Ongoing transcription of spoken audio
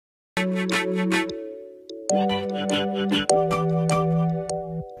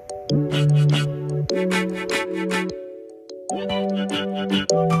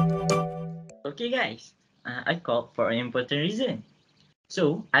Okay guys, I called for an important reason.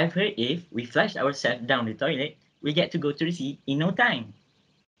 So, I've heard if we flush ourselves down the toilet, we get to go to the sea in no time.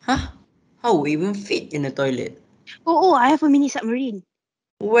 Huh? How we even fit in a toilet? Oh, I have a mini submarine.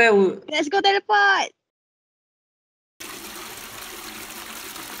 Where would... Let's go teleport!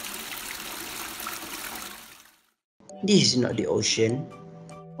 This is not the ocean.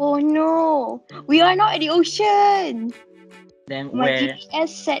 Oh no, we are not at the ocean. Then My where? GPS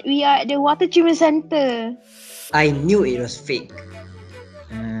said we are at the water treatment center. I knew it was fake.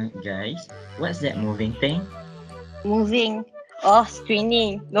 Guys, what's that moving thing? Moving. Oh,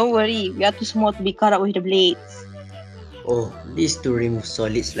 screening. Don't worry, we are too small to be caught up with the blades. Oh, this to remove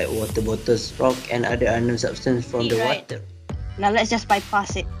solids like water bottles, rock and other unknown substances from the Right. water. Now let's just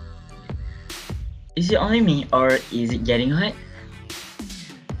bypass it. Is it only me or is it getting hot?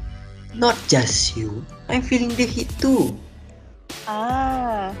 Not just you. I'm feeling the heat too.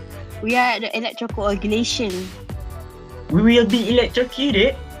 Ah, we are at the electrocoagulation. We will be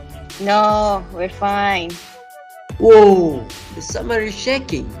electrocuted? No, we're fine. Whoa! The submarine is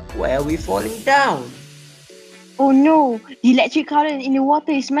shaking. Why are we falling down? Oh no, the electric current in the water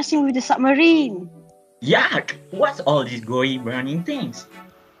is messing with the submarine. Yuck! What's all these gooey burning things?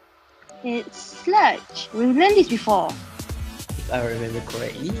 It's sludge. We've learned this before. If I remember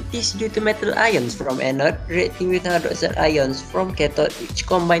correctly, this is due to metal ions from anode reacting with hydroxide ions from cathode, which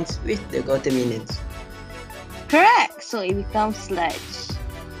combines with the contaminants. Correct. So it becomes sludge.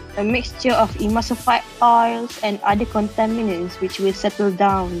 A mixture of emulsified oils and other contaminants which will settle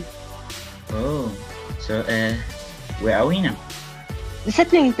down. Oh, so where are we now? The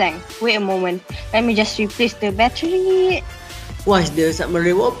settling tank. Wait a moment. Let me just replace the battery. Why is the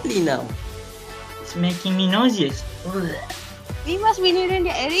submarine wobbly now? It's making me nauseous. Ugh. We must be nearing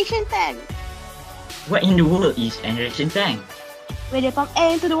the aeration tank, What in the world is an aeration tank? where they pump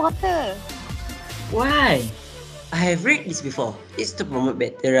air into the water. Why? I have read this before. It's to promote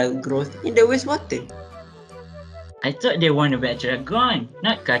bacterial growth in the wastewater. I thought they want the bacteria gone,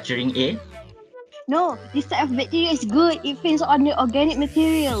 not capturing it. No, this type of bacteria is good. It feeds on the organic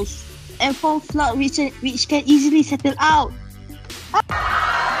materials and form flocs which can easily settle out.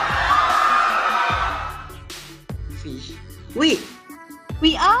 Fish. Wait!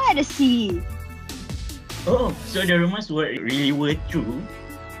 We are at the sea. Oh, so the rumors really were true?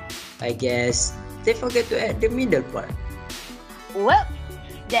 I guess they forget to add the middle part. Well,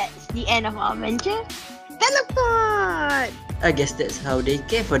 that's the end of our adventure. Teleport! I guess that's how they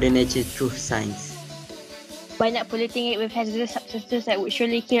care for the nature through science. By not polluting it with hazardous substances that would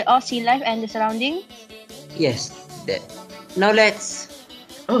surely kill all sea life and the surroundings. Yes, that. Now let's...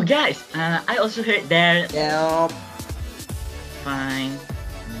 Oh guys, I also heard that... Yep. Fine.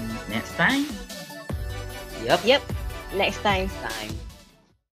 Next time? Yep. Yep, next time. Time.